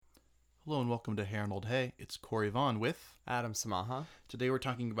Hello and welcome to Harold Hey. It's Corey Vaughn with Adam Samaha. Today we're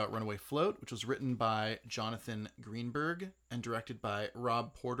talking about Runaway Float, which was written by Jonathan Greenberg and directed by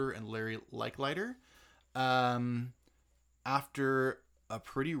Rob Porter and Larry Leichleiter. After a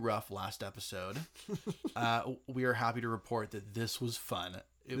pretty rough last episode, we are happy to report that this was fun.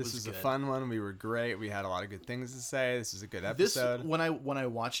 This was good. a fun one. We were great. We had a lot of good things to say. This was a good episode. When I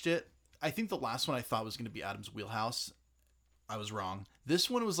watched it, I think the last one I thought was going to be Adam's wheelhouse. I was wrong. This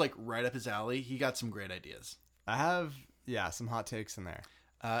one was like right up his alley. He got some great ideas. I have, some hot takes in there.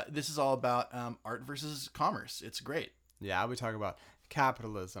 This is all about art versus commerce. It's great. Yeah, we talk about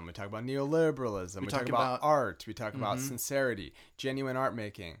capitalism. We talk about neoliberalism. We talk about art. We talk about sincerity, genuine art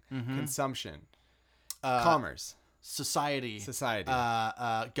making, consumption, commerce, society,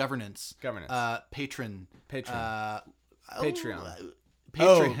 governance, Patreon. Patreon. Patreon.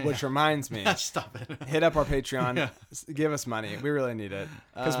 Oh, which reminds me. Stop it. Hit up our Patreon. Yeah. Give us money. We really need it.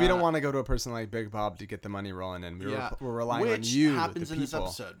 Because we don't want to go to a person like Big Bob to get the money rolling in. We're relying on you, which happens the in this people.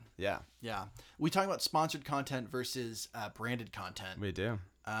 episode. Yeah. Yeah. We talk about sponsored content versus branded content. We do.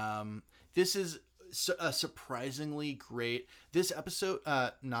 This is a surprisingly great... This episode,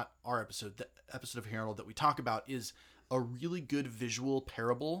 not our episode, the episode of Harold that we talk about is a really good visual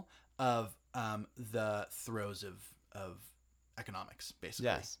parable of the throes of economics, basically.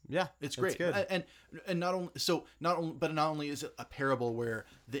 Yes. Yeah. It's great. Good. And not only is it a parable where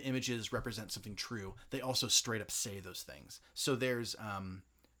the images represent something true, they also straight up say those things. So there's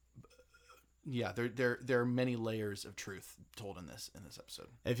there are many layers of truth told in this episode.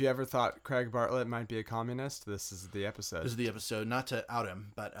 If you ever thought Craig Bartlett might be a communist, this is the episode. This is the episode, not to out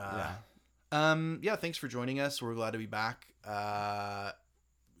him, but thanks for joining us. We're glad to be back.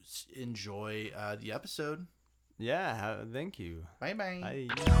 Enjoy the episode. Yeah, thank you. Bye-bye. Bye.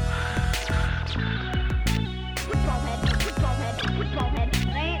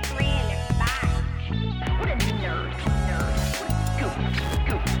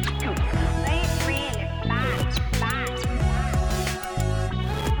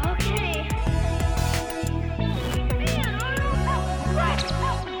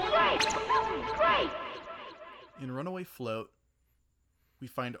 In Runaway Float, we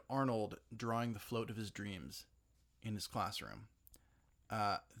find Arnold drawing the float of his dreams in his classroom.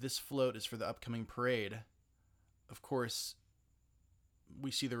 This float is for the upcoming parade. Of course, we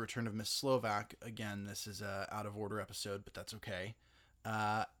see the return of Miss Slovak. Again, this is a out of order episode, but that's okay.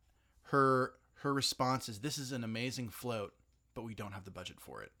 Her response is, "This is an amazing float, but we don't have the budget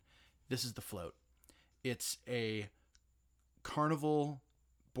for it." This is the float. It's a carnival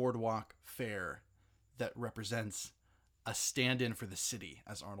boardwalk fair that represents a stand-in for the city,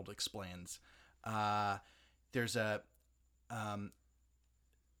 as Arnold explains. There's the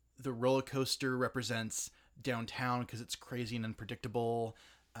roller coaster represents downtown because it's crazy and unpredictable.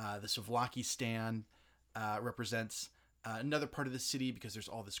 The souvlaki stand represents another part of the city because there's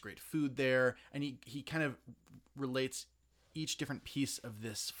all this great food there. And he kind of relates each different piece of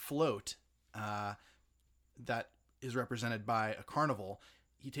this float that is represented by a carnival.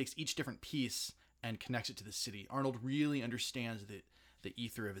 He takes each different piece and connects it to the city. Arnold really understands the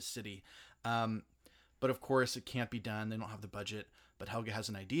ether of his city. But of course, it can't be done. They don't have the budget. But Helga has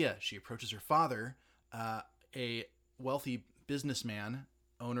an idea. She approaches her father, a wealthy businessman,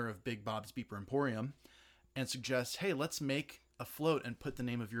 owner of Big Bob's Beeper Emporium, and suggests, hey, let's make a float and put the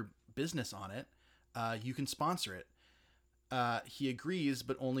name of your business on it. You can sponsor it. He agrees,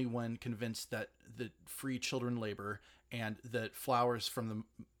 but only when convinced that the free children labor and the flowers from the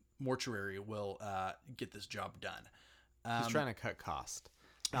mortuary will get this job done. He's trying to cut cost.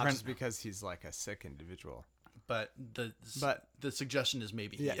 Not just because he's like a sick individual. But the suggestion is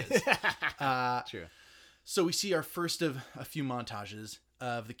maybe he Yeah. is. True. So we see our first of a few montages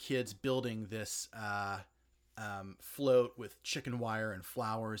of the kids building this float with chicken wire and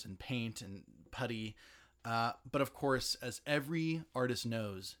flowers and paint and putty. But of course, as every artist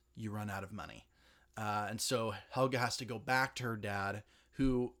knows, you run out of money. And so Helga has to go back to her dad,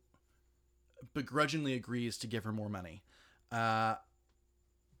 who begrudgingly agrees to give her more money.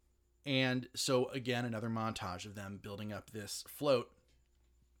 And so again, another montage of them building up this float.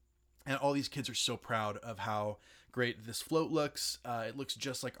 And all these kids are so proud of how great this float looks. It looks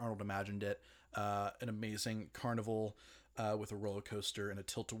just like Arnold imagined it. An amazing carnival with a roller coaster and a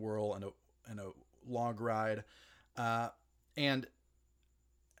tilt-a-whirl and a log ride. And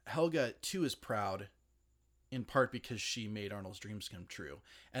Helga, too, is proud, in part because she made Arnold's dreams come true.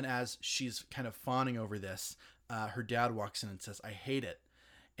 And as she's kind of fawning over this, her dad walks in and says, "I hate it."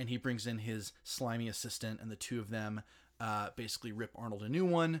 And he brings in his slimy assistant, and the two of them basically rip Arnold a new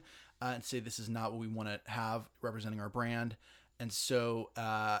one and say, this is not what we want to have representing our brand. And so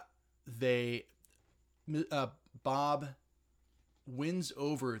Bob wins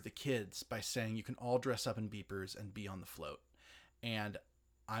over the kids by saying you can all dress up in beepers and be on the float, and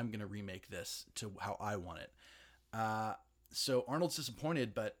I'm going to remake this to how I want it. So Arnold's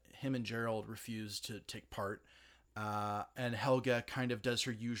disappointed, but him and Gerald refuse to take part. And Helga kind of does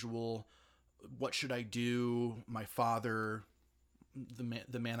her usual, what should I do? My father,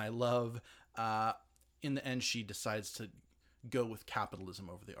 the man I love. In the end, she decides to go with capitalism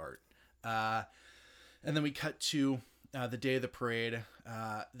over the art. And then we cut to the day of the parade.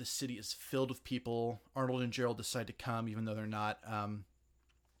 The city is filled with people. Arnold and Gerald decide to come, even though they're not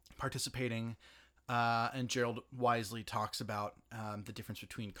participating. And Gerald wisely talks about the difference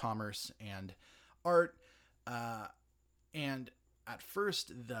between commerce and art. And at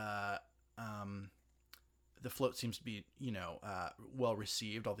first, the float seems to be, well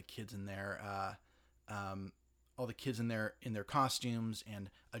received. All the kids in there, in their costumes, and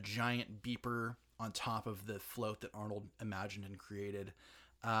a giant beeper on top of the float that Arnold imagined and created.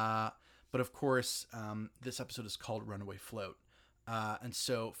 But of course, this episode is called Runaway Float. And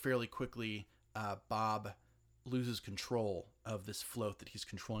so fairly quickly, Bob loses control of this float that he's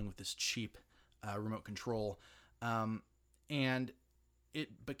controlling with this cheap remote control. And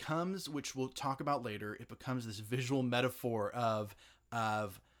it becomes, which we'll talk about later, it becomes this visual metaphor of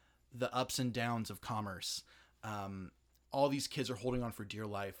the ups and downs of commerce. All these kids are holding on for dear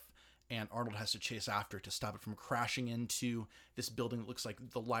life, and Arnold has to chase after to stop it from crashing into this building that looks like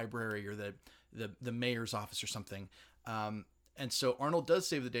the library or the mayor's office or something. And so Arnold does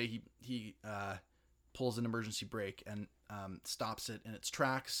save the day. He pulls an emergency brake and stops it in its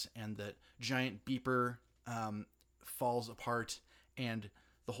tracks, and the giant beeper falls apart, and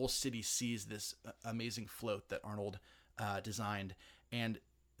the whole city sees this amazing float that Arnold designed. And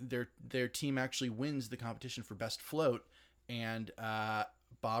their team actually wins the competition for best float, and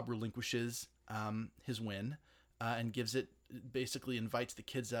Bob relinquishes his win and basically invites the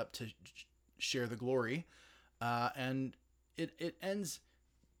kids up to share the glory. And it ends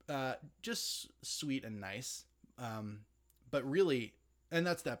just sweet and nice. But really, and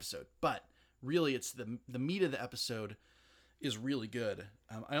that's the episode, but really it's the meat of the episode is really good.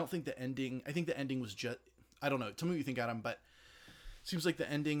 I don't think the ending, I think the ending was just, I don't know. Tell me what you think, Adam, but it seems like the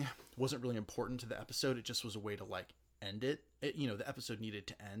ending wasn't really important to the episode. It just was a way to end it. The episode needed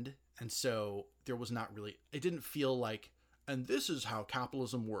to end. And so there was not really, it didn't feel like, and this is how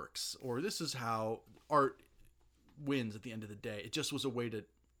capitalism works, or this is how art wins at the end of the day. It just was a way to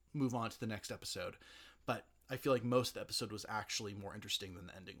move on to the next episode. But I feel like most of the episode was actually more interesting than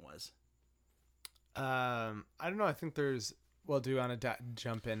the ending was. I don't know. I think there's, well, do you want to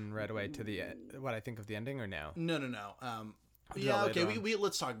jump in right away to what I think of the ending, or no? No. Yeah, okay, we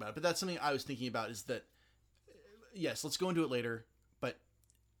let's talk about it. But that's something I was thinking about, is that, yes, let's go into it later. But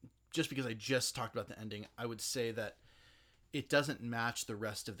just because I just talked about the ending, I would say that it doesn't match the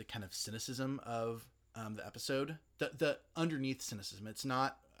rest of the kind of cynicism of the episode. The underneath cynicism, it's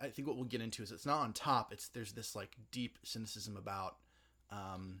not, I think what we'll get into is it's not on top. There's this deep cynicism about.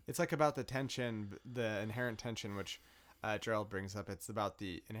 It's about the tension, the inherent tension, which Gerald brings up. It's about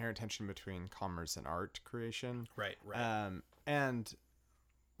the inherent tension between commerce and art creation. Right. And,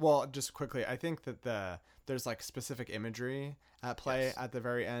 well, just quickly, I think that there's specific imagery at play at the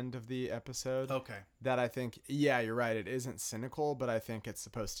very end of the episode. Okay. That I think, yeah, you're right. It isn't cynical, but I think it's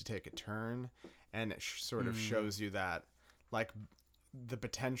supposed to take a turn, and it sort of shows you that, the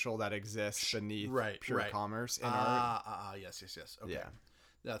potential that exists beneath pure commerce in art. Yes. Okay. Yeah.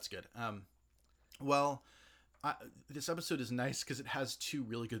 That's good. This episode is nice because it has two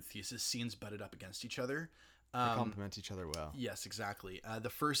really good thesis scenes butted up against each other. They complement each other well. Yes, exactly. The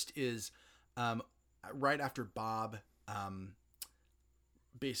first is right after Bob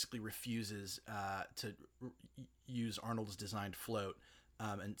basically refuses to use Arnold's designed float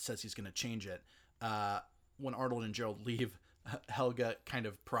and says he's going to change it. When Arnold and Gerald leave, Helga kind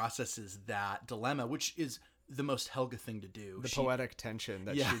of processes that dilemma, which is the most Helga thing to do. The poetic tension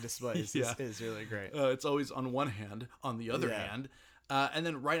that she displays is really great. It's always on one hand, on the other hand. And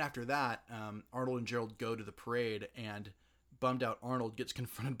then right after that, Arnold and Gerald go to the parade, and bummed out Arnold gets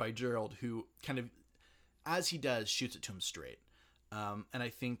confronted by Gerald, who kind of, as he does, shoots it to him straight. And I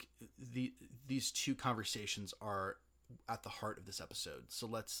think these two conversations are at the heart of this episode. So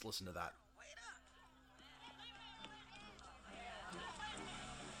let's listen to that.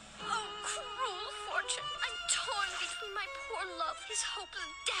 His hope is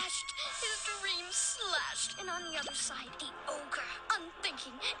dashed, his dreams slashed, and on the other side, the ogre,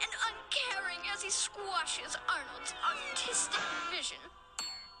 unthinking and uncaring as he squashes Arnold's artistic vision.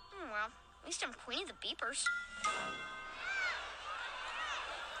 Well, at least I'm queen of the beepers.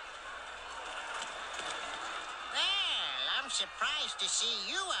 surprised to see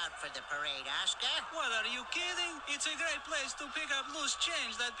you out for the parade, Oscar. What, are you kidding? It's a great place to pick up loose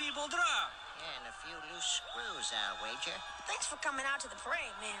change that people drop. Yeah, and a few loose screws, I'll wager. Thanks for coming out to the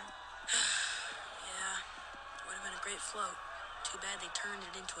parade, man. Yeah, would have been a great float. Too bad they turned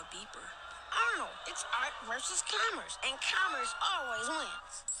it into a beeper. Arnold, it's art versus commerce, and commerce always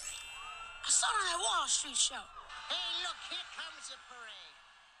wins. I saw it on that Wall Street show. Hey, look, here comes the parade.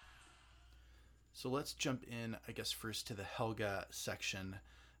 So let's jump in, I guess, first to the Helga section,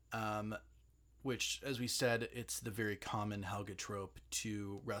 which, as we said, it's the very common Helga trope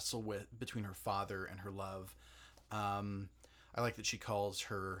to wrestle with between her father and her love. I like that she calls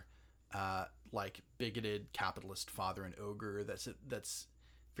her like bigoted capitalist father an ogre. That's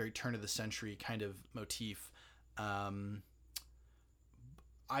very turn of the century kind of motif. I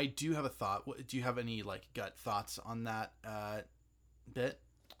do have a thought. Do you have any like gut thoughts on that bit?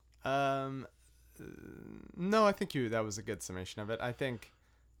 No, I think that was a good summation of it. I think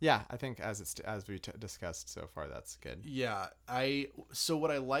as we discussed so far, that's good. Yeah, so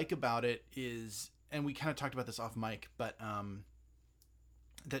what I like about it is, and we kind of talked about this off mic, but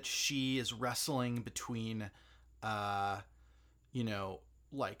that she is wrestling between, like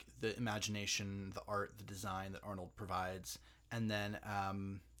the imagination, the art, the design that Arnold provides, and then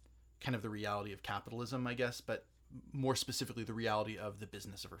kind of the reality of capitalism, I guess, but more specifically the reality of the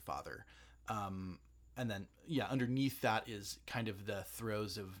business of her father. And then, underneath that is kind of the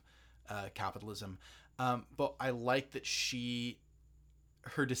throes of capitalism. But I like that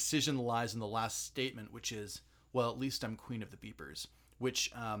her decision lies in the last statement, which is, well, at least I'm queen of the beepers,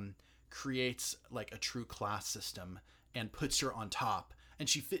 which creates like a true class system and puts her on top.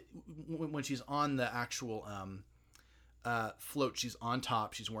 And when she's on the actual float, she's on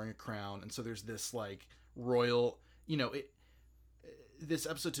top, she's wearing a crown. And so there's this like royal, this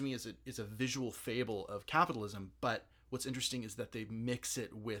episode to me is a visual fable of capitalism, but what's interesting is that they mix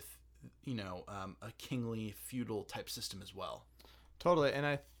it with, a kingly feudal type system as well. Totally. And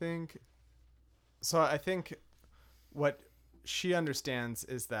I think what she understands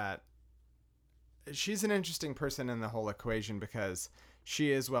is that she's an interesting person in the whole equation because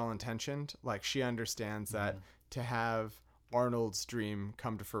she is well-intentioned. Like, she understands that to have Arnold's dream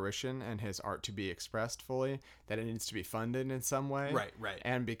come to fruition and his art to be expressed fully, that it needs to be funded in some way. Right.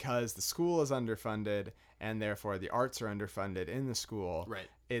 And because the school is underfunded and therefore the arts are underfunded in the school,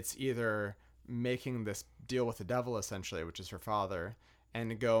 it's either making this deal with the devil, essentially, which is her father,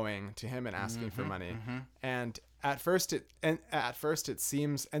 and going to him and asking for money. And at first it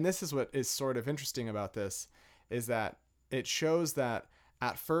seems, and this is what is sort of interesting about this, is that it shows that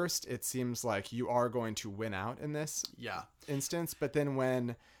at first, it seems like you are going to win out in this instance, but then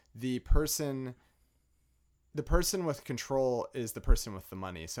when the person with control is the person with the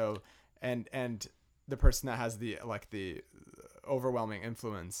money, so and the person that has the overwhelming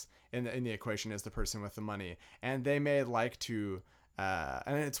influence in the equation is the person with the money, and they may like to,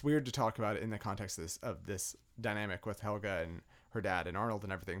 and it's weird to talk about it in the context of this dynamic with Helga and her dad and Arnold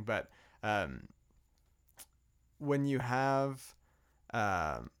and everything, but when you have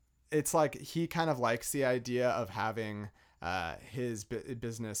it's like he kind of likes the idea of having his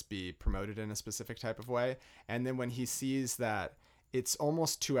business be promoted in a specific type of way, and then when he sees that it's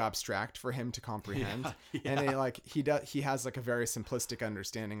almost too abstract for him to comprehend, and he has like a very simplistic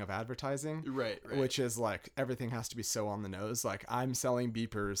understanding of advertising, right, which is like everything has to be so on the nose. Like, I'm selling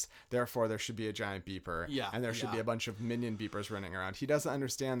beepers, therefore there should be a giant beeper, and there should be a bunch of minion beepers running around. He doesn't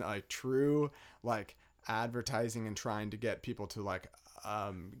understand that like true like advertising and trying to get people to like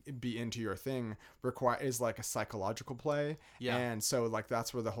be into your thing is like a psychological play, and so like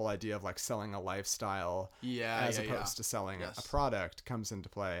that's where the whole idea of like selling a lifestyle as opposed to selling a product comes into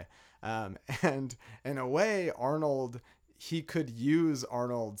play. And in a way, Arnold, he could use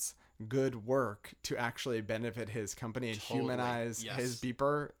Arnold's good work to actually benefit his company and humanize his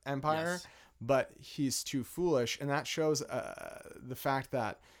beeper empire, but he's too foolish, and that shows the fact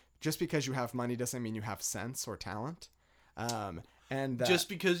that just because you have money doesn't mean you have sense or talent. And just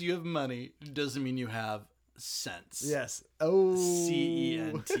because you have money doesn't mean you have sense. Yes. Oh.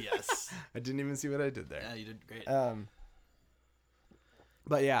 CENTS. I didn't even see what I did there. Yeah, you did great.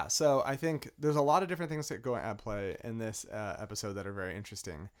 But yeah, so I think there's a lot of different things that go at play in this episode that are very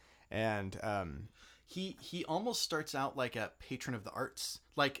interesting. And he almost starts out like a patron of the arts,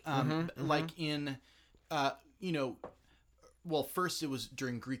 like in well, first it was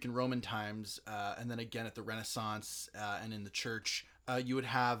during Greek and Roman times, and then again at the Renaissance and in the church, you would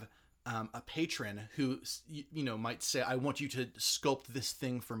have a patron who, might say, I want you to sculpt this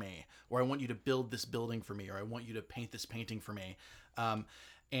thing for me, or I want you to build this building for me, or I want you to paint this painting for me.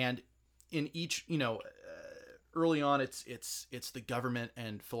 And in each, early on, it's the government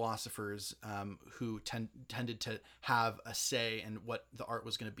and philosophers who tended to have a say in what the art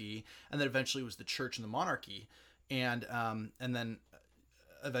was going to be, and then eventually it was the church and the monarchy, and then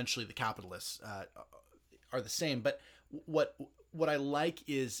eventually the capitalists are the same. But what I like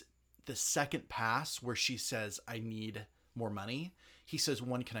is the second pass where she says, "I need more money." He says,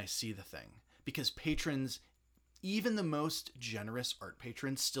 "When can I see the thing?" Because patrons, even the most generous art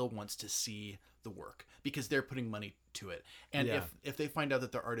patrons, still wants to see the work because they're putting money to it. And if they find out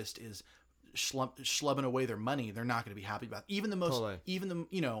that their artist is schlubbing away their money, they're not going to be happy about it. Even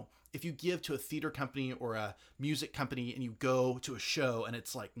the if you give to a theater company or a music company and you go to a show and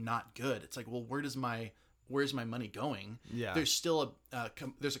it's like not good, it's like, well, where's my money going? Yeah. There's still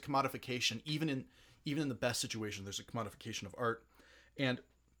there's a commodification, even in the best situation, there's a commodification of art. And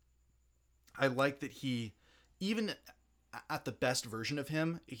I like that he, even at the best version of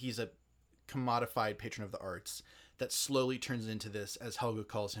him, he's a commodified patron of the arts that slowly turns into this, as Helga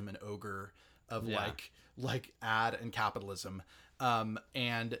calls him, an ogre of like ad and capitalism.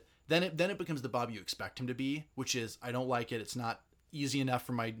 And then it becomes the Bob you expect him to be, which is, I don't like it. It's not easy enough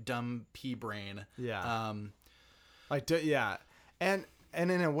for my dumb pea brain. Yeah. And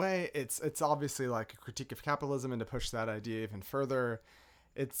in a way, it's obviously like a critique of capitalism, and to push that idea even further,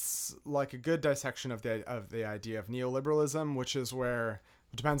 it's like a good dissection of the idea of neoliberalism, which is where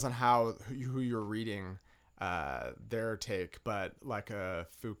it depends on who you're reading their take, but like a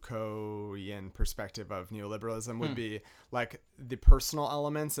Foucaultian perspective of neoliberalism would be like the personal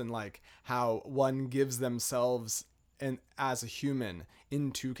elements and like how one gives themselves and as a human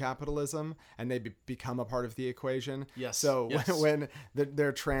into capitalism, and they become a part of the equation. Yes. So when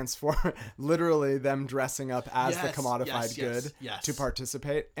they're transformed, literally them dressing up as the commodified good to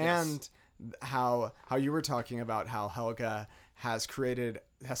participate, and how you were talking about how Helga has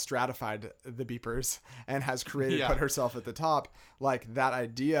stratified the beepers and has put herself at the top, like that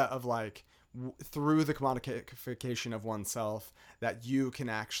idea of like through the commodification of oneself that you can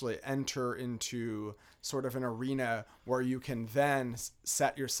actually enter into sort of an arena where you can then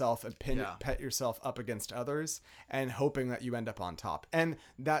set yourself and pet yourself up against others and hoping that you end up on top. And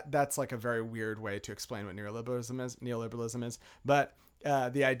that's like a very weird way to explain what neoliberalism is. But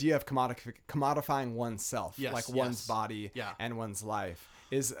the idea of commodifying oneself, one's body and one's life,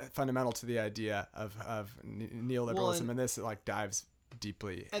 is fundamental to the idea of neoliberalism. And this like dives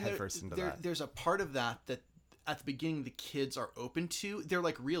deeply headfirst into that. There's a part of that at the beginning the kids are open to. They're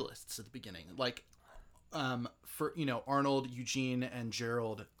like realists at the beginning. Like for Arnold, Eugene, and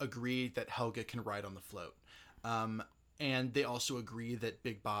Gerald agree that Helga can ride on the float. And they also agree that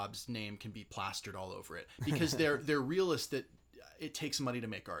Big Bob's name can be plastered all over it, because they're realists that it takes money to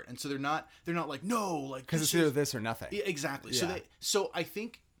make art. And so they're not like, no, like, because it's either this or nothing. Yeah, exactly. Yeah. So I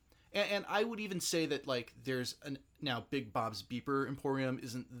think, and I would even say that like there's now Big Bob's Beeper Emporium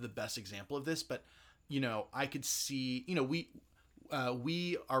isn't the best example of this, but I could see,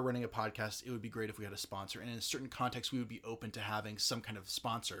 we are running a podcast. It would be great if we had a sponsor, and in a certain context, we would be open to having some kind of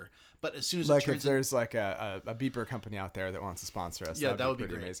sponsor. But as soon as like if there's like a beeper company out there that wants to sponsor us, that would be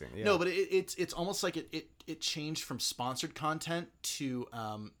great. Amazing. Yeah. No, but it's almost like it changed from sponsored content to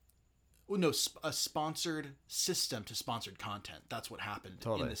a sponsored system to sponsored content. That's what happened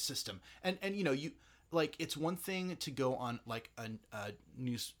in the system. And you. Like, it's one thing to go on like a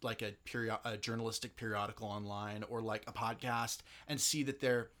news, like a journalistic periodical online, or like a podcast, and see that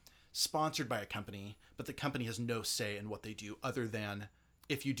they're sponsored by a company, but the company has no say in what they do other than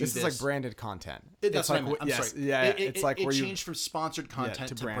if you do this. This is like branded content. That's what I meant. I'm sorry. Yeah, it's like it changed from sponsored content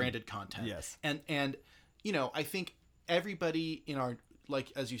to branded content. Yes. And I think everybody in our,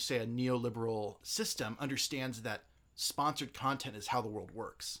 like, as you say, a neoliberal system understands that sponsored content is how the world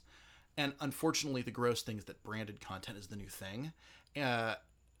works. And unfortunately, the gross thing is that branded content is the new thing.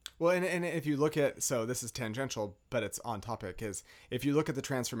 Well, and if you look at, so this is tangential, but it's on topic, is if you look at the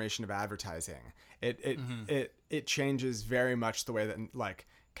transformation of advertising, it changes very much the way that like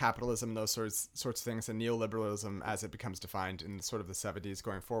capitalism, those sorts of things, and neoliberalism as it becomes defined in sort of the 70s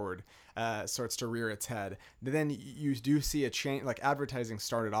going forward, starts to rear its head. Then you do see a change. Like advertising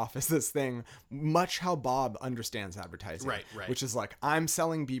started off as this thing, much how Bob understands advertising, right. Which is like, I'm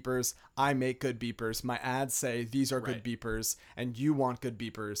selling beepers, I make good beepers, my ads say these are good beepers, and you want good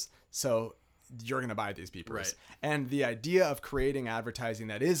beepers, so you're going to buy these beepers. Right. And the idea of creating advertising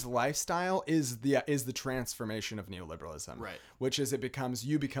that is lifestyle is the transformation of neoliberalism. Right. Which is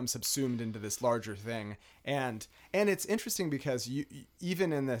you become subsumed into this larger thing. And it's interesting because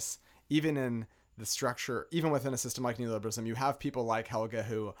even in the structure, even within a system like neoliberalism, you have people like Helga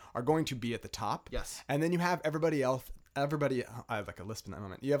who are going to be at the top. Yes. And then you have everybody else everybody, I have like a lisp in that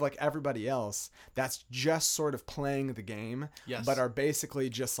moment. You have like everybody else that's just sort of playing the game, yes, but are basically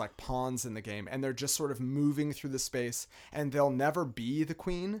just like pawns in the game, and they're just sort of moving through the space, and they'll never be the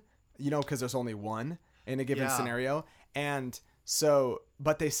queen, you know, because there's only one in a given scenario. And so,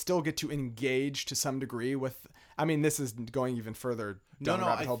 but they still get to engage to some degree with, I mean, this is going even further down the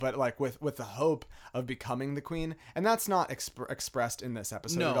rabbit hole, but like with the hope of becoming the queen. And that's not expressed in this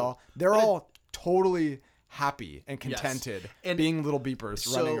episode at all. They're all totally happy and contented, and being little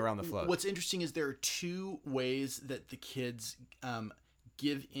beepers running around the float. What's interesting is there are two ways that the kids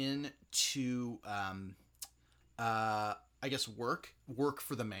give in to I guess work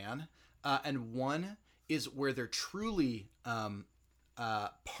for the man, and one is where they're truly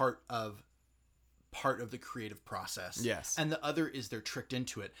part of the creative process. Yes. And the other is they're tricked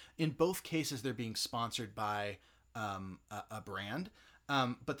into it. In both cases, they're being sponsored by a brand,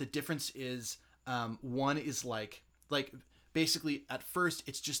 but the difference is one is like basically at first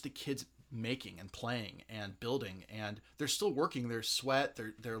it's just the kids making and playing and building, and they're still working. They're sweat.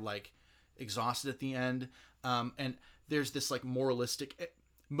 They're like exhausted at the end. And there's this like moralistic.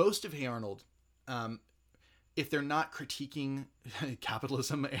 Most of Hey Arnold, if they're not critiquing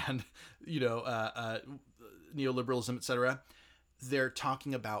capitalism and neoliberalism, etc., they're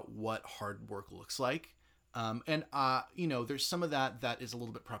talking about what hard work looks like. There's some of that is a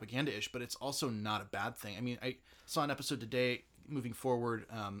little bit propaganda-ish, but it's also not a bad thing. I mean, I saw an episode today, moving forward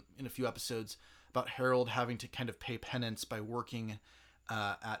in a few episodes, about Harold having to kind of pay penance by working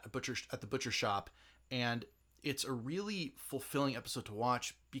at the butcher shop, and it's a really fulfilling episode to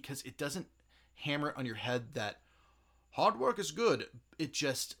watch because it doesn't hammer it on your head that hard work is good. It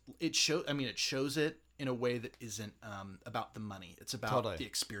shows it in a way that isn't about the money. It's about the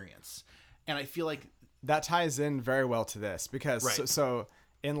experience, and I feel like that ties in very well to this because so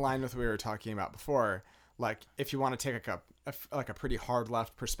in line with what we were talking about before, like if you want to take like a pretty hard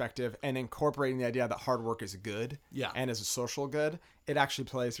left perspective and incorporating the idea that hard work is good and is a social good, it actually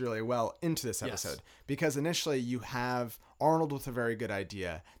plays really well into this episode because initially you have Arnold with a very good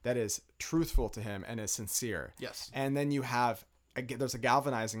idea that is truthful to him and is sincere. Yes. And then you have there's a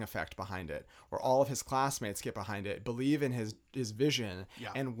galvanizing effect behind it where all of his classmates get behind it, believe in his vision,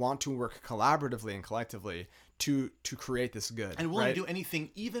 and want to work collaboratively and collectively to create this good. And willing to do anything,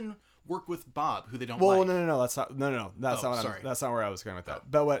 even work with Bob, who they don't like. Well, no, that's not that's not where I was going with that.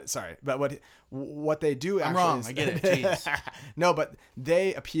 But what they do actually I'm wrong. I get it. Jeez. No, but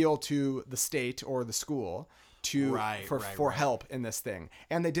they appeal to the state or the school for help in this thing,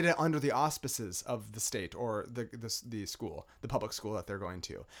 and they did it under the auspices of the state or the school, the public school that they're going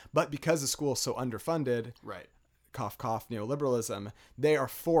to. But because the school is so underfunded, cough cough neoliberalism, they are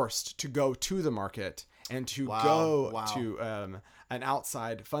forced to go to the market and to go to an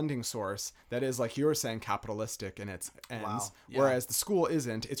outside funding source that is, like you were saying, capitalistic in its ends, whereas the school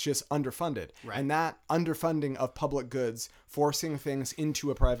isn't. It's just underfunded. And that underfunding of public goods, forcing things into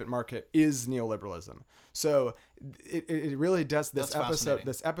a private market, is neoliberalism. So it really does. This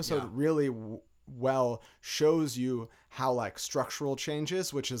episode really well shows you how like structural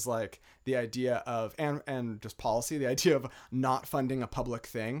changes, which is like the idea of and just policy, the idea of not funding a public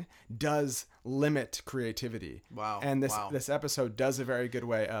thing does limit creativity. And this episode does a very good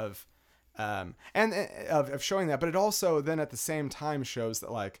way of showing that, but it also then at the same time shows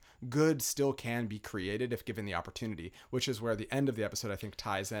that like good still can be created if given the opportunity, which is where the end of the episode I think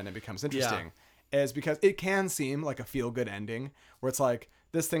ties in and becomes interesting. Is because it can seem like a feel-good ending where it's like,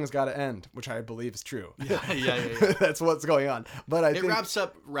 this thing's got to end, which I believe is true. Yeah. That's what's going on. But I think it wraps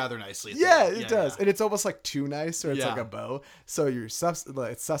up rather nicely. It does. And it's almost like too nice, or it's like a bow. So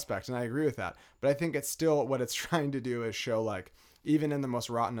it's suspect, and I agree with that. But I think it's still, what it's trying to do is show like, even in the most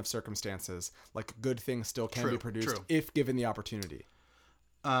rotten of circumstances, like good things still can be produced if given the opportunity.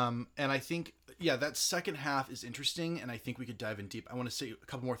 And I think, that second half is interesting, and I think we could dive in deep. I want to say a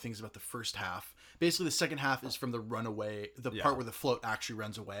couple more things about the first half. Basically, the second half is from the runaway, the part where the float actually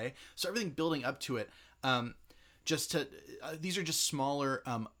runs away. So everything building up to it, these are just smaller,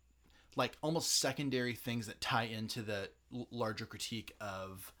 like almost secondary things that tie into the larger critique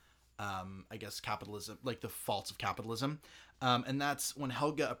of, I guess, capitalism, like the faults of capitalism. And that's when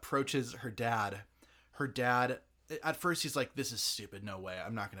Helga approaches her dad. At first he's like, this is stupid. No way.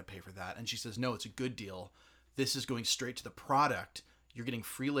 I'm not going to pay for that. And she says, no, it's a good deal. This is going straight to the product. You're getting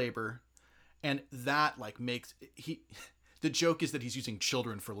free labor. And that like makes the joke is that he's using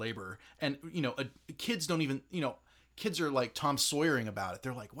children for labor. And, kids don't even, kids are like Tom Sawyering about it.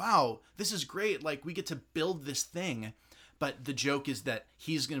 They're like, wow, this is great. Like we get to build this thing. But the joke is that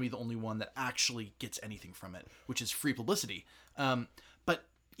he's going to be the only one that actually gets anything from it, which is free publicity. But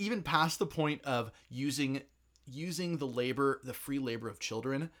even past the point of using using the free labor of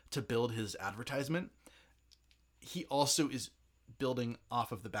children to build his advertisement, he also is building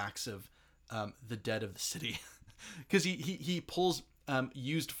off of the backs of the dead of the city, because he pulls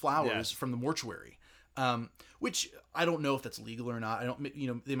used flowers from the mortuary, which I don't know if that's legal or not. I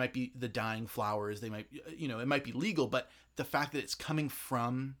don't, they might be the dying flowers. They might, it might be legal, but the fact that it's coming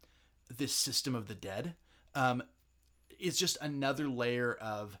from this system of the dead is just another layer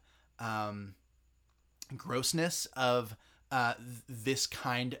of grossness of this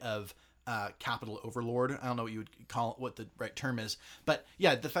kind of capital overlord. I don't know what you would call it, what the right term is, but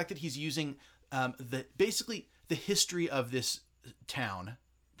yeah, the fact that he's using basically the history of this town,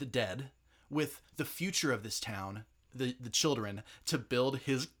 the dead, with the future of this town, the children, to build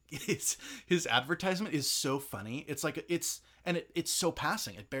his advertisement is so funny. It's like it's so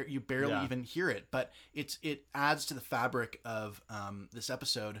passing. You barely even hear it, but it adds to the fabric of this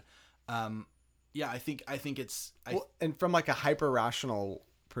episode. I think it's and from like a hyper rational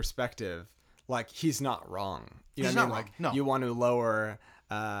perspective, like he's not wrong. He's not wrong. No. You want to lower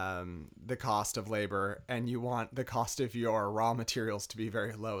the cost of labor, and you want the cost of your raw materials to be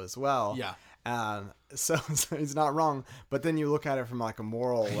very low as well. Yeah. So he's not wrong, but then you look at it from like a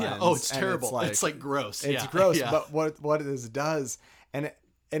moral lens. Yeah. Oh, it's terrible. It's like gross. It's gross. Yeah. But what this does, and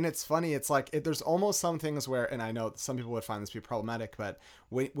it's funny. It's like there's almost some things where, and I know some people would find this to be problematic, but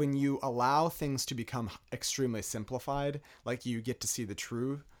when you allow things to become extremely simplified, like you get to see the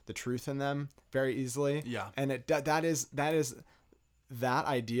truth in them very easily. Yeah. And that is that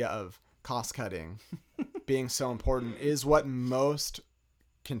idea of cost cutting being so important is what most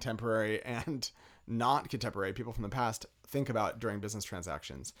contemporary and not contemporary people from the past think about during business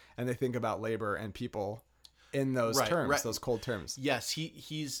transactions, and they think about labor and people in those terms, those cold terms. Yes,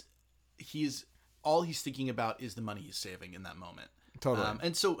 he's all he's thinking about is the money he's saving in that moment. Totally.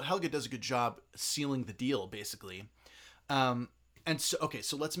 And so Helge does a good job sealing the deal, basically. And so, okay,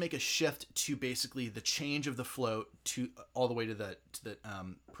 so let's make a shift to basically the change of the float to all the way to the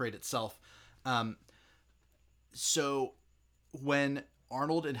parade itself. So when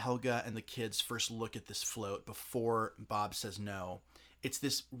Arnold and Helge and the kids first look at this float before Bob says no, it's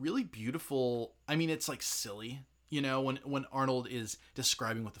this really beautiful, I mean, it's like silly, when Arnold is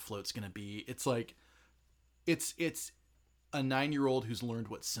describing what the float's going to be. It's like, it's a 9-year-old who's learned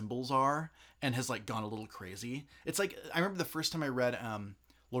what symbols are and has like gone a little crazy. It's like, I remember the first time I read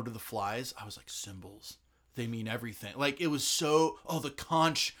Lord of the Flies, I was like, symbols, they mean everything. Like it was so, the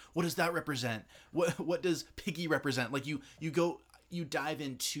conch, what does that represent? What does Piggy represent? Like you dive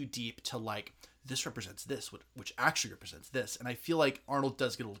in too deep to like, this represents this, which actually represents this. And I feel like Arnold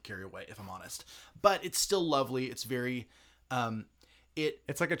does get a little carried away, if I'm honest, but it's still lovely. It's very,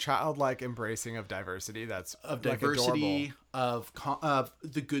 it's like a childlike embracing of diversity. Of diversity, of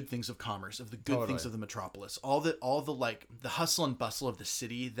the good things of commerce, of the good things of the metropolis, all the like the hustle and bustle of the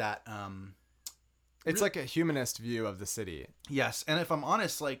city that, it's really, like a humanist view of the city. Yes. And if I'm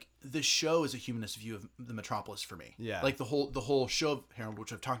honest, like this show is a humanist view of the metropolis for me. Yeah. Like the whole show of Harold,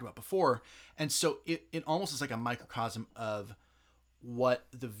 which I've talked about before. And so it almost is like a microcosm of what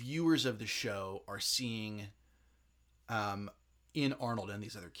the viewers of the show are seeing in Arnold and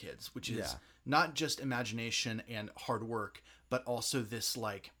these other kids, which is not just imagination and hard work, but also this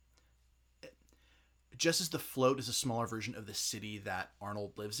like, just as the float is a smaller version of the city that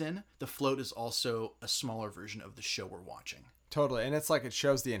Arnold lives in, the float is also a smaller version of the show we're watching. Totally. And it's like it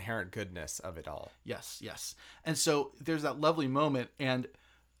shows the inherent goodness of it all. Yes. And so there's that lovely moment. And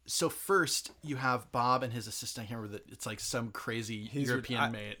so first you have Bob and his assistant. I can't remember that. It's like some crazy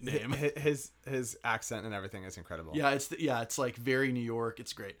European name. His accent and everything is incredible. Yeah. It's like very New York.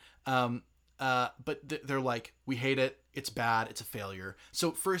 It's great. But they're like, we hate it. It's bad. It's a failure.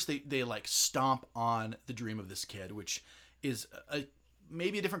 So first they like stomp on the dream of this kid, which is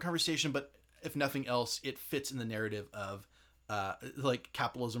maybe a different conversation, but if nothing else, it fits in the narrative of like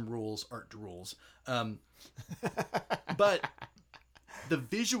capitalism rules, art rules. But the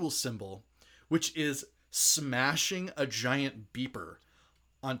visual symbol, which is smashing a giant beeper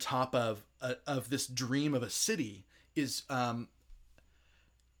on top of this dream of a city, is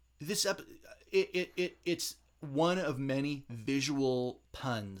it's one of many visual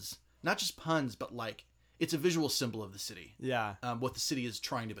puns, not just puns, but like it's a visual symbol of the city. Yeah. What the city is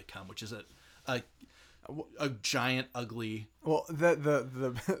trying to become, which is a giant, ugly. Well,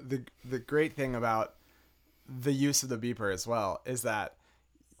 the great thing about the use of the beeper as well is that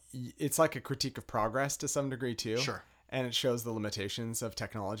it's like a critique of progress to some degree too. Sure. And it shows the limitations of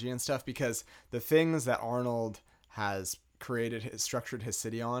technology and stuff, because the things that Arnold has structured his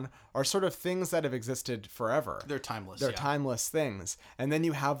city on are sort of things that have existed forever. They're timeless. They're timeless things. And then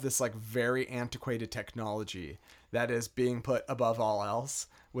you have this like very antiquated technology that is being put above all else,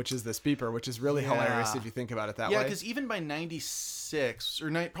 which is this beeper, which is really hilarious if you think about it that way. Yeah, because even by 96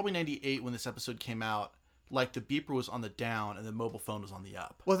 or probably 98 when this episode came out, like the beeper was on the down and the mobile phone was on the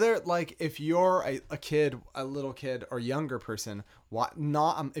up. Well, they're like, if you're a kid, a little kid or younger person,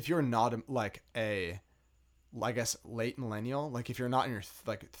 if you're not like I guess late millennial, like if you're not in your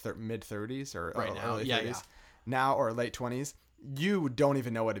mid 30s or right now, early 30s now or late 20s, you don't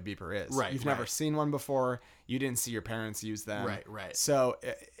even know what a beeper is. Right. You've never seen one before. You didn't see your parents use them. Right. So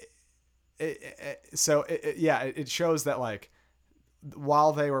it shows that like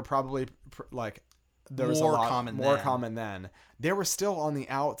while they were probably like there was more a lot common common then, they were still on the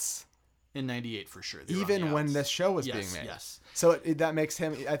outs in 98 for sure. Even when this show was being made. Yes. So that makes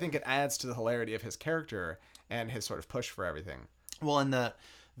him, I think it adds to the hilarity of his character and his sort of push for everything. Well, and the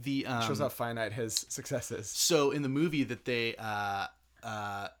shows how finite his success is. So in the movie that they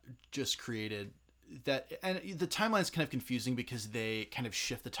just created, that, and the timeline is kind of confusing because they kind of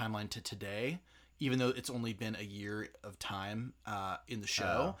shift the timeline to today, even though it's only been a year of time in the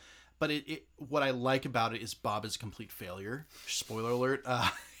show. But what I like about it is Bob is a complete failure. Spoiler alert.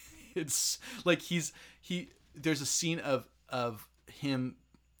 It's like there's a scene of him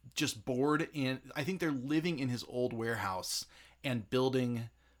just bored, and I think they're living in his old warehouse and building.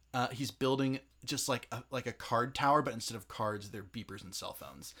 He's building just like a card tower, but instead of cards, they're beepers and cell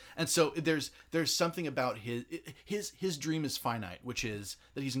phones. And so there's something about his dream is finite, which is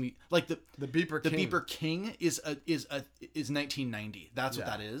that he's gonna be like the beeper king. The beeper king is 1990. That's what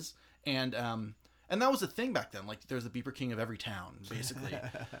that is. And that was a thing back then. Like there's the beeper king of every town, basically.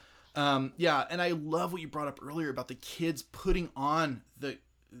 And I love what you brought up earlier about the kids putting on the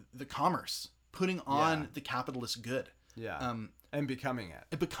commerce, putting on the capitalist good. Yeah. And becoming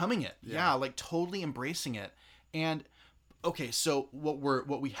it. Yeah. Like totally embracing it. And okay, so what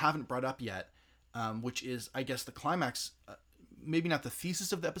we haven't brought up yet, which is I guess the climax, maybe not the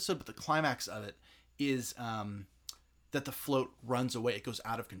thesis of the episode, but the climax of it is that the float runs away. It goes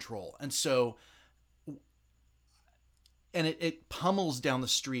out of control. And so, and it pummels down the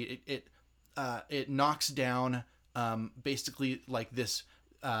street. It knocks down basically like this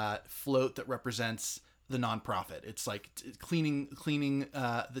float that represents the nonprofit. It's like cleaning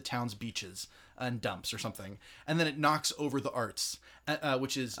the town's beaches and dumps or something. And then it knocks over the arts,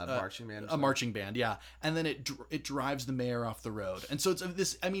 which is a marching band. A marching band, yeah. And then it drives the mayor off the road. And so it's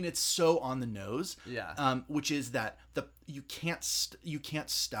this. I mean, it's so on the nose. Yeah. Which is that you can't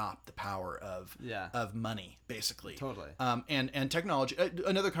stop the power of money, basically. Totally. And technology.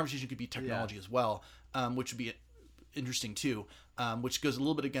 Another conversation could be technology as well, which would be interesting too. Which goes a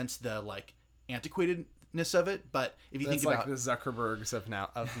little bit against the like antiquatedness of it, but if you think about the Zuckerbergs of now.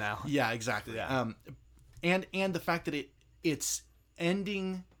 Yeah, exactly. Yeah. And the fact that it's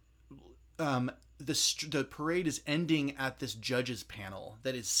ending, the parade is ending at this judge's panel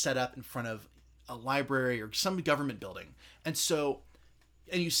that is set up in front of a library or some government building, and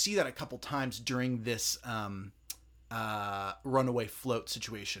you see that a couple times during this runaway float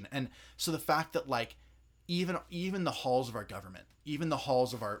situation, and so the fact that like even the halls of our government, even the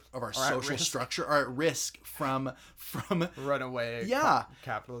halls of our social structure are at risk from runaway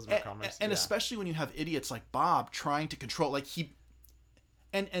capitalism or commerce. And especially when you have idiots like Bob trying to control, like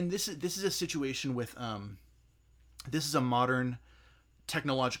and this is a situation with this is a modern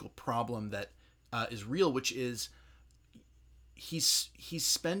technological problem that is real, which is he's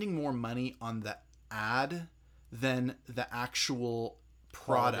spending more money on the ad than the actual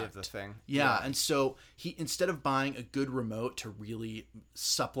product of the thing. Yeah. And so he, instead of buying a good remote to really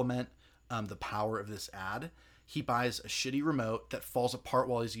supplement the power of this ad, he buys a shitty remote that falls apart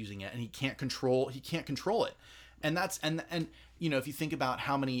while he's using it, and he can't control it. And that's and you know, if you think about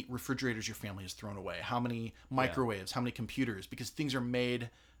how many refrigerators your family has thrown away, how many microwaves, how many computers, because things are made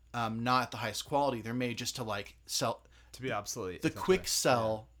not at the highest quality, they're made just to like sell, to be obsolete, the quick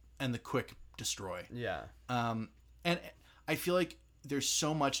sell and the quick destroy. And I feel like there's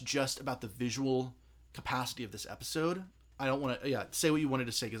so much just about the visual capacity of this episode. I don't want to say what you wanted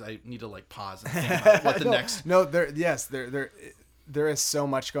to say, because I need to like pause and think about what the next. No, there is so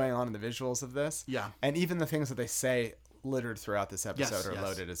much going on in the visuals of this. Yeah. And even the things that they say littered throughout this episode are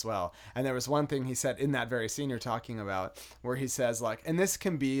loaded as well. And there was one thing he said in that very scene you're talking about, where he says like, and this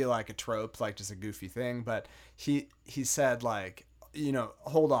can be like a trope, like just a goofy thing, but he said like, you know,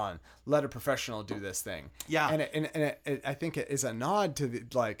 hold on, let a professional do this thing. Yeah. And I think it is a nod to the,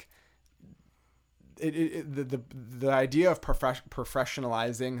 like, the idea of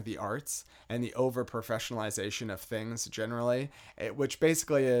professionalizing the arts and the over professionalization of things generally, which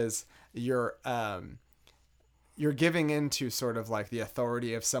basically is you're giving into sort of like the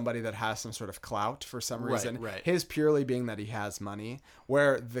authority of somebody that has some sort of clout for some reason. Right. His purely being that he has money,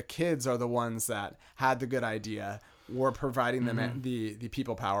 where the kids are the ones that had the good idea, were providing them the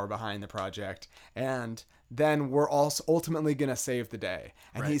people power behind the project, and then we're also ultimately going to save the day.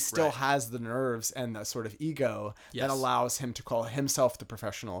 And he still has the nerves and the sort of ego that allows him to call himself the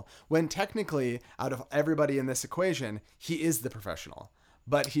professional, when technically, out of everybody in this equation, he is the professional.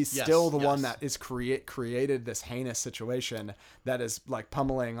 But he's still the one that is created this heinous situation that is like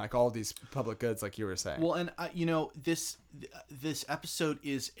pummeling like all these public goods, like you were saying. Well, and this episode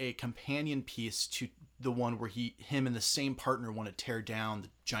is a companion piece to the one where him and the same partner want to tear down the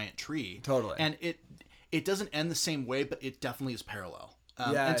giant tree. Totally. And it doesn't end the same way, but it definitely is parallel.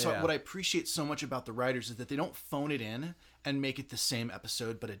 What I appreciate so much about the writers is that they don't phone it in and make it the same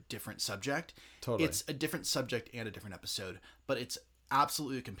episode but a different subject. Totally. It's a different subject and a different episode, but it's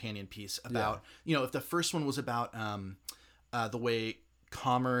absolutely a companion piece about if the first one was about the way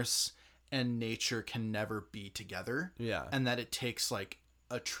commerce and nature can never be together, and that it takes like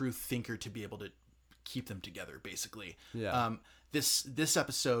a true thinker to be able to keep them together, basically. This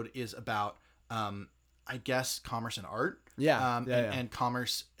episode is about I guess commerce and art, and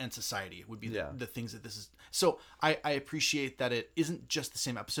commerce and society would be the things that this is. So I appreciate that it isn't just the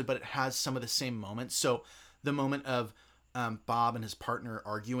same episode, but it has some of the same moments. So the moment of Bob and his partner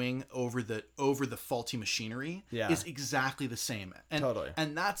arguing over the faulty machinery is exactly the same. And, totally.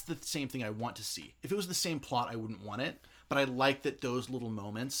 And that's the same thing I want to see. If it was the same plot, I wouldn't want it. But I like that those little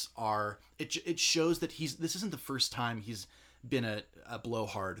moments are. It shows that this isn't the first time he's been a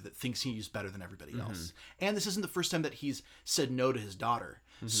blowhard that thinks he's better than everybody else, and this isn't the first time that he's said no to his daughter.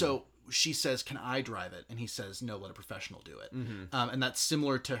 So she says, "Can I drive it?" And he says, "No, let a professional do it." And that's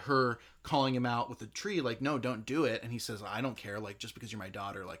similar to her calling him out with the tree, like, "No, don't do it." And he says, "I don't care. Like, just because you're my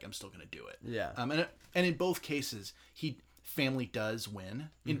daughter, like, I'm still going to do it." And in both cases, family does win.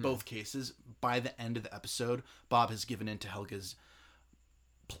 In both cases, by the end of the episode, Bob has given in to Helga's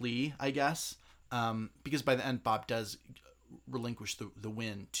plea, I guess, because by the end, Bob does relinquish the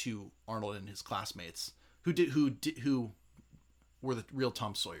win to Arnold and his classmates, who were the real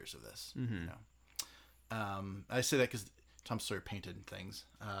Tom Sawyers of this. I say that because Tom Sawyer painted things.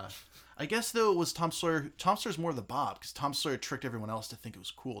 I guess though it was Tom Sawyer. Tom Sawyer's more the Bob, because Tom Sawyer tricked everyone else to think it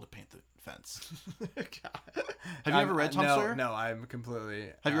was cool to paint the fence. Have you ever read Tom Sawyer? No, I'm completely.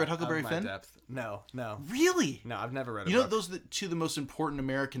 Have you read Huckleberry Finn? No. Really? No, I've never read. Those are two of the most important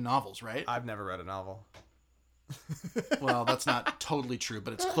American novels, right? I've never read a novel. Well, that's not totally true,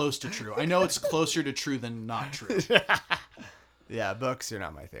 but it's close to true. I know it's closer to true than not true. Yeah, books are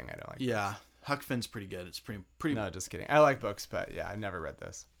not my thing. I don't like. Yeah, books. Huck Finn's pretty good. It's pretty. No, just kidding. I like books, but yeah, I've never read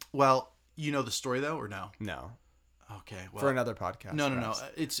this. Well, you know the story though, or no? No. Okay. Well, for another podcast. No.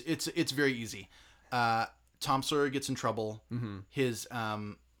 It's very easy. Tom Sawyer gets in trouble. His it's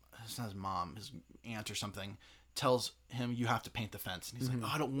not his mom, his aunt or something, tells him, "You have to paint the fence." And he's like,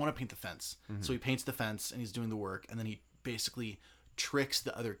 "Oh, I don't want to paint the fence." So he paints the fence and he's doing the work, and then he basically tricks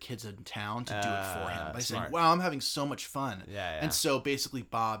the other kids in town to do it for him by saying, "Wow, I'm having so much fun." And so basically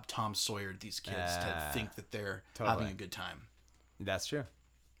Tom Sawyer these kids to think that they're having a good time. That's true.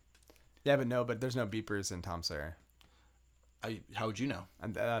 Yeah, but there's no beepers in Tom Sawyer. How would you know?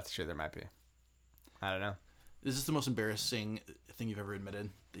 And that's true, there might be. I don't know. Is this the most embarrassing thing you've ever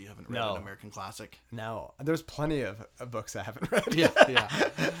admitted, that you haven't read an American classic? No. There's plenty of books I haven't read.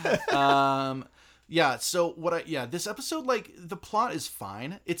 Yeah. So this episode, like, the plot is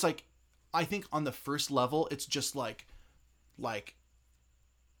fine. It's like, I think on the first level, it's just like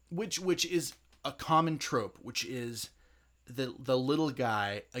which is a common trope, which is the little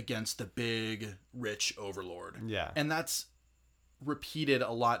guy against the big rich overlord. Yeah. And that's repeated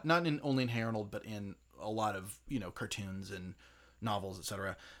a lot, not only in Hey Arnold, but in a lot of, cartoons and novels,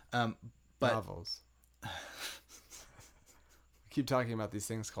 etc. But novels. We keep talking about these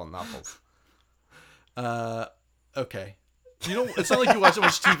things called novels. Okay. It's not like you watch so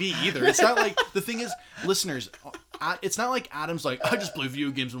much TV either. It's not like, the thing is, listeners, it's not like Adam's like, "I just play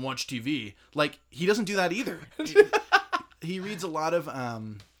video games and watch TV." Like, he doesn't do that either. He reads a lot of I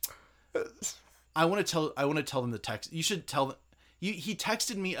want to tell them the text. You should tell them. He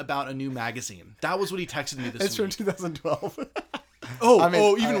texted me about a new magazine. That was what he texted me this week. It's from 2012.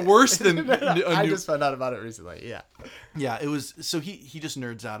 Even worse than I just found out about it recently. Yeah, it was. So he just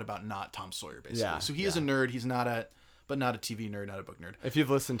nerds out about not Tom Sawyer, basically. Yeah, so he is a nerd. He's not a TV nerd, not a book nerd. If you've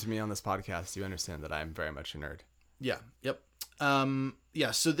listened to me on this podcast, you understand that I'm very much a nerd. Yeah. Yep.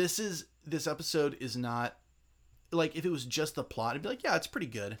 So this is this episode is not like, if it was just the plot, I'd be like, yeah, it's pretty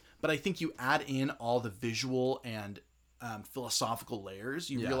good. But I think you add in all the visual and philosophical layers,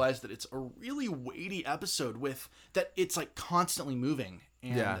 you realize that it's a really weighty episode with that. It's like constantly moving.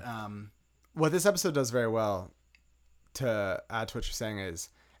 And what this episode does very well, to add to what you're saying, is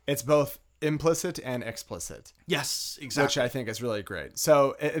it's both implicit and explicit. Yes, exactly. Which I think is really great.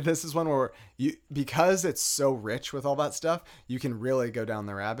 So this is one where because it's so rich with all that stuff, you can really go down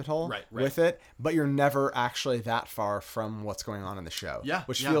the rabbit hole with it, but you're never actually that far from what's going on in the show. Yeah,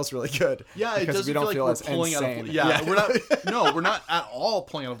 which feels really good. Yeah, it doesn't feel like we're pulling out of. Yeah, we're not. No, we're not at all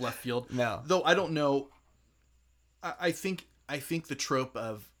pulling out of left field. No, though I don't know. I think the trope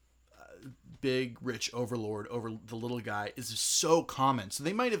of big rich overlord over the little guy is so common, so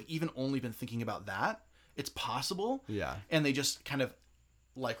they might have even only been thinking about that. It's possible. Yeah, and they just kind of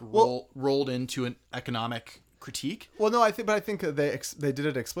like rolled into an economic critique. Well, no, I think they did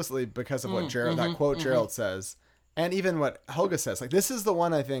it explicitly because of what Gerald, that quote Gerald says, and even what Helga says. Like, this is the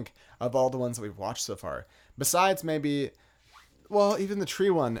one, I think, of all the ones that we've watched so far, besides maybe, well, even the tree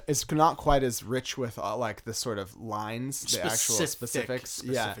one is not quite as rich with like the sort of lines, the actual specifics.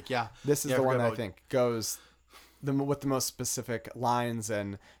 Yeah. This is the one I think goes with the most specific lines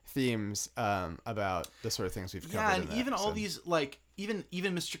and themes about the sort of things we've covered. Yeah, and even all these, like, even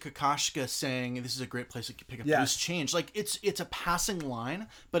Mr. Kakashka saying this is a great place to pick up loose change. Like, it's a passing line,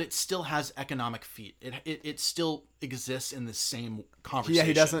 but it still has economic feet. It still exists in the same conversation.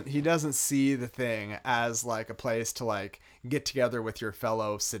 Yeah, he doesn't see the thing as like a place to like get together with your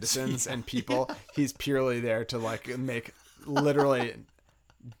fellow citizens and people. He's purely there to like make literally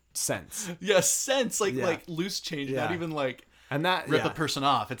sense. Sense, like loose change, not even like and that rip a person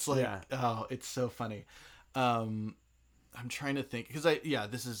off. It's like oh, it's so funny. I'm trying to think because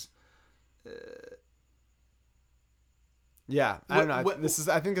this is I don't know. I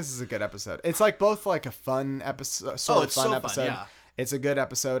think this is a good episode. It's like both like a fun episode, fun episode. Fun, yeah. It's a good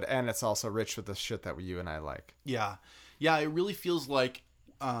episode, and it's also rich with the shit that you and I like. Yeah. It really feels like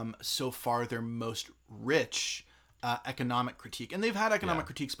so far their most rich economic critique, and they've had economic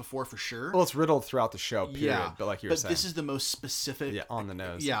critiques before for sure. Well, it's riddled throughout the show, period. Yeah, but like you were saying, this is the most specific, on the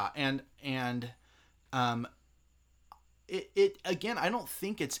nose. Yeah, and it again, I don't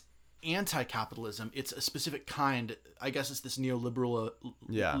think it's anti-capitalism. It's a specific kind. I guess it's this neoliberal,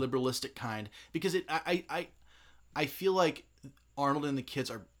 liberalistic kind, because I feel like Arnold and the kids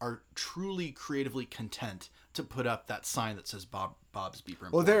are truly creatively content to put up that sign that says Bob's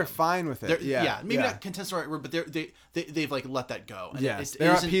Beeper. Well, they're fine with it. Maybe not content's the right word, but they've like let that go. And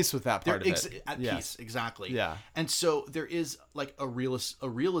they're at peace with that part of it. At peace, exactly. Yeah, and so there is like a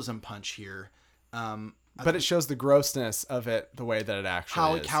realism punch here. But it shows the grossness of it, the way that it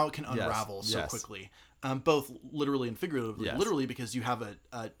actually is. How it can unravel so quickly, both literally and figuratively. Yes. Literally, because you have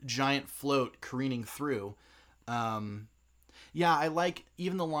a giant float careening through. I like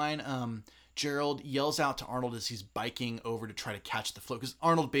even the line. Gerald yells out to Arnold as he's biking over to try to catch the float, because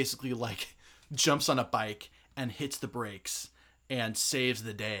Arnold basically like jumps on a bike and hits the brakes and saves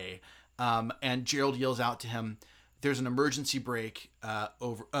the day. And Gerald yells out to him, "There's an emergency brake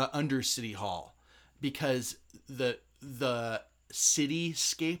under City Hall." Because the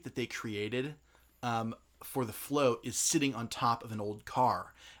cityscape that they created for the float is sitting on top of an old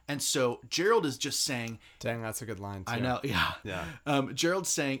car, and so Gerald is just saying, "Dang, that's a good line too." I know, yeah. Gerald's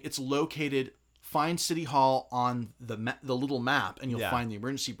saying it's located. Find City Hall on the little map, and you'll find the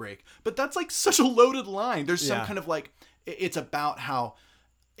emergency brake. But that's like such a loaded line. There's some kind of like it's about how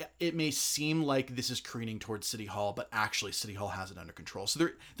it may seem like this is careening towards City Hall, but actually City Hall has it under control. So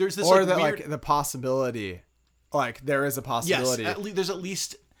there's this, or like, like the possibility, like there is a possibility. Yes, there's at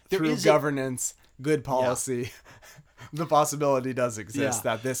least through governance, good policy, the possibility does exist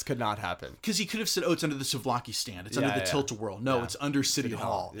that this could not happen. Because he could have said, "Oh, it's under the Souvlaki stand. It's under the Tilt-A-Whirl." No, it's under City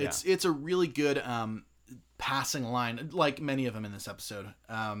Hall. Yeah. It's a really good passing line, like many of them in this episode.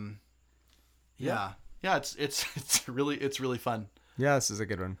 It's really fun. Yeah, this is a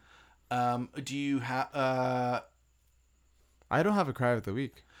good one. Do you have? I don't have a cry of the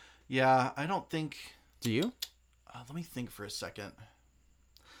week. Yeah, I don't think. Do you? Let me think for a second.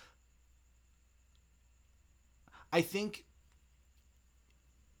 I think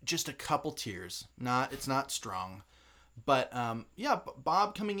just a couple tears. It's not strong, but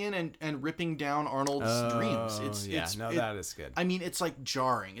Bob coming in and ripping down Arnold's dreams. That is good. I mean, it's like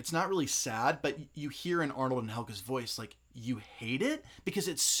jarring. It's not really sad, but you hear in Arnold and Helga's voice like you hate it because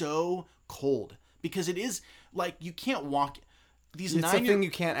it's so cold. Because it is like you can't walk. these it's a thing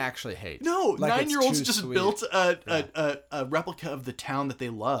you can't actually hate. No, like 9-year-olds just built a replica of the town that they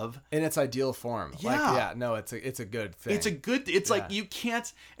love in its ideal form. Yeah, no, it's a good thing. It's like you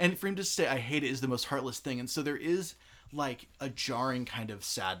can't. And for him to say I hate it is the most heartless thing. And so there is like a jarring kind of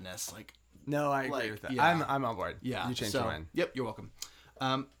sadness. Like no, I agree with that. Yeah. I'm on board. Yeah, you changed your mind. Yep, you're welcome.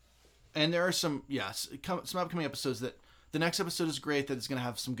 And there are some upcoming episodes that the next episode is great. That it's going to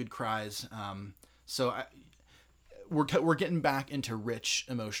have some good cries. We're getting back into rich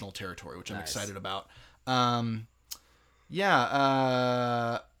emotional territory, which I'm excited about. And you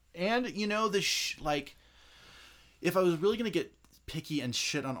know like, if I was really going to get picky and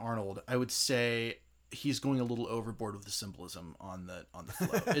shit on Arnold, I would say he's going a little overboard with the symbolism on the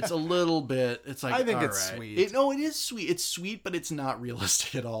flow. It's a little bit. It's like, I think it's sweet. It is sweet. It's sweet, but it's not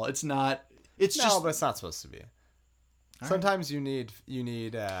realistic at all. It's not. It's no, just. But it's not supposed to be. Sometimes you need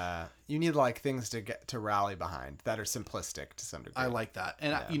like things to rally behind that are simplistic to some degree. I like that,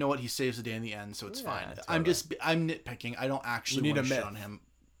 and you know what? He saves the day in the end, so it's fine. Totally. I'm nitpicking. I don't actually want to shit on him.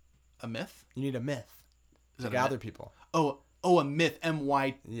 A myth? You need a myth to gather people. Oh, a myth.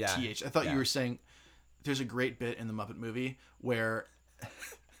 MYTH. I thought you were saying. There's a great bit in the Muppet movie where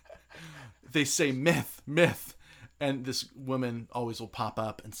they say myth, and this woman always will pop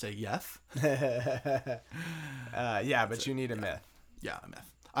up and say yeth. But you need a myth. Yeah, a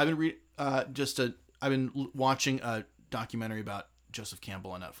myth. I've been watching a documentary about Joseph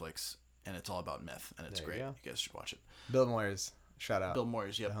Campbell on Netflix, and it's all about myth, and it's great. You guys should watch it. Bill Moyers, shout out. Bill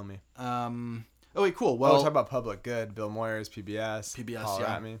Moyers, yep. The homie. Oh wait, cool. Well, we'll talk about Public Good. Bill Moyers, PBS. Holler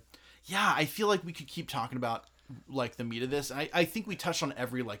at me. Yeah, I feel like we could keep talking about like the meat of this. I think we touched on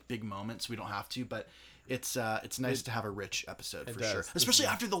every like big moment, so we don't have to. But it's nice to have a rich episode for sure, especially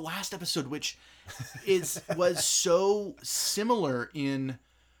after the last episode, which was so similar in.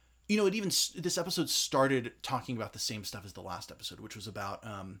 You know, this episode started talking about the same stuff as the last episode, which was about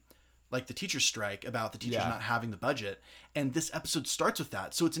like the teacher strike, about the teachers not having the budget, and this episode starts with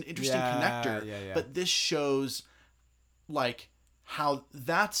that. So it's an interesting connector. Yeah. But this shows like how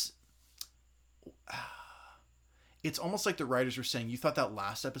that's. It's almost like the writers were saying, you thought that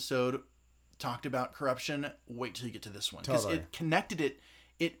last episode talked about corruption, wait till you get to this one, because it connected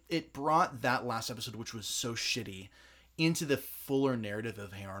it brought that last episode, which was so shitty, into the fuller narrative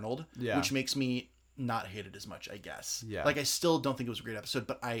of Hey Arnold, which makes me not hate it as much, I guess. Like, I still don't think it was a great episode,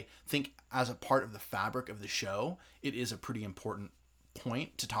 but I think as a part of the fabric of the show, it is a pretty important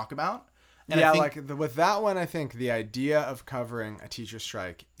point to talk about. And I think, with that one, I think the idea of covering a teacher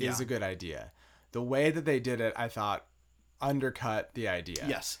strike is a good idea. The way that they did it, I thought, undercut the idea.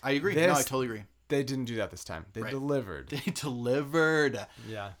 Yes, I agree. No, I totally agree. They didn't do that this time. They delivered. They delivered.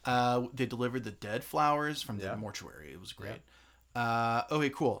 Yeah. They delivered the dead flowers from the mortuary. It was great. Yeah.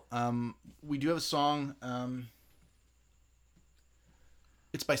 Okay, cool. We do have a song.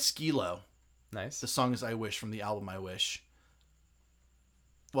 It's by Skee-Lo. Nice. The song is "I Wish" from the album "I Wish."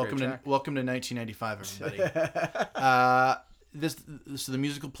 Welcome to 1995, everybody. This is the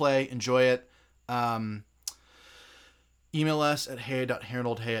musical play. Enjoy it. Email us at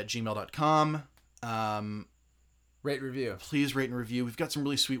hey.haroldhey@gmail.com. Rate, review. Please rate and review. We've got some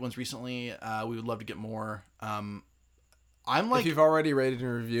really sweet ones recently. We would love to get more. I'm like, if you've already rated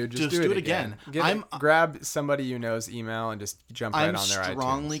and reviewed, just do it again. Grab somebody you know's email and just jump right on their iTunes. I'm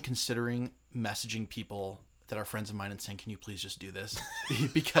strongly considering messaging people that are friends of mine and saying, can you please just do this?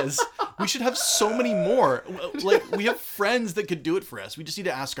 Because we should have so many more. Like, we have friends that could do it for us. We just need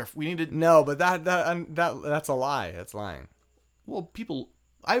to ask No, but that's a lie. That's lying. Well,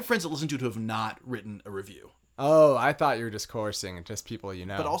 I have friends that listen to it who have not written a review. Oh, I thought you were just coercing just people you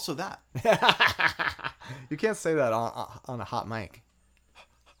know. But also that. You can't say that on a hot mic.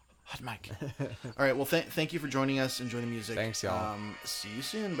 Hot mic. All right, well, thank you for joining us. Enjoy the music. Thanks, y'all. See you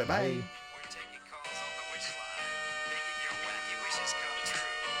soon. Bye-bye.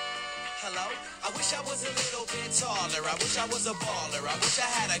 I wish I was a little bit taller. I wish I was a baller. I wish I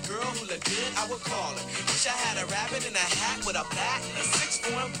had a girl who looked good, I would call her. Wish I had a rabbit in a hat with a bat and a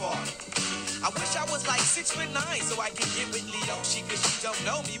 6'4" baller. I wish I was like 6'9" so I can get with Leoshi, cause she don't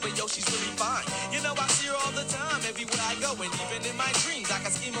know me, but yo, she's really fine. You know, I see her all the time, everywhere I go, and even in my dreams, I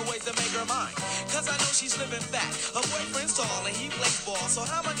can scheme of ways to make her mine. Cause I know she's living fat. Her boyfriend's tall and he plays ball, so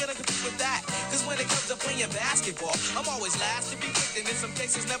how am I gonna compete with that? Cause when it comes to playing basketball, I'm always last to be picked, and in some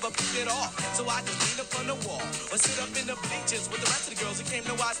cases never picked at all. So I just lean up on the wall, or sit up in the bleachers with the rest of the girls who came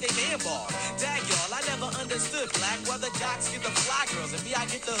to watch they man ball. Dag y'all, I never understood black, why the jocks get the fly girls, and me, I I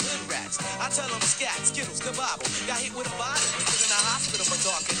get the hood rats. I tell them scat, skittles, kabobble. Got hit with a bottle, was in the hospital for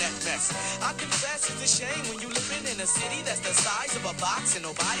talking that mess. I confess it's a shame when you living in a city that's the size of a box and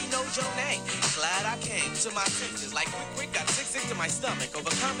nobody knows your name. Glad I came to my senses, like quick, got sick to my stomach,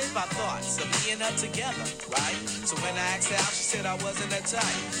 overcome it by thoughts of me and her together, right? So when I asked her out, she said I wasn't that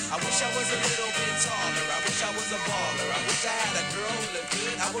type. I wish I was a little bit taller, I wish I was a baller, I wish I had a girl who looked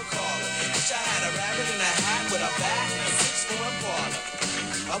good, I would call her. Wish I had a rabbit in a hat with a bat and a 6'4" parlor.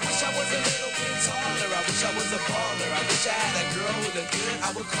 I wish I was a little bit taller, I wish I was a baller, I wish I had a girl who looked good, I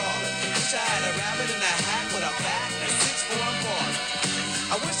would call her. Wish I had a rabbit in a hat with a bat and a 6'4" parlor.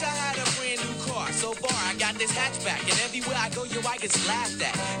 I wish I had a brand new car. So far, I got this hatchback, and everywhere I go, your wife gets laughed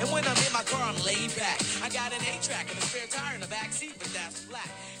at. And when I'm in my car, I'm laid back. I got an 8-track and a spare tire in the back seat, but that's flat.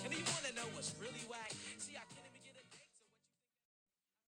 And you wanna know what's really whack?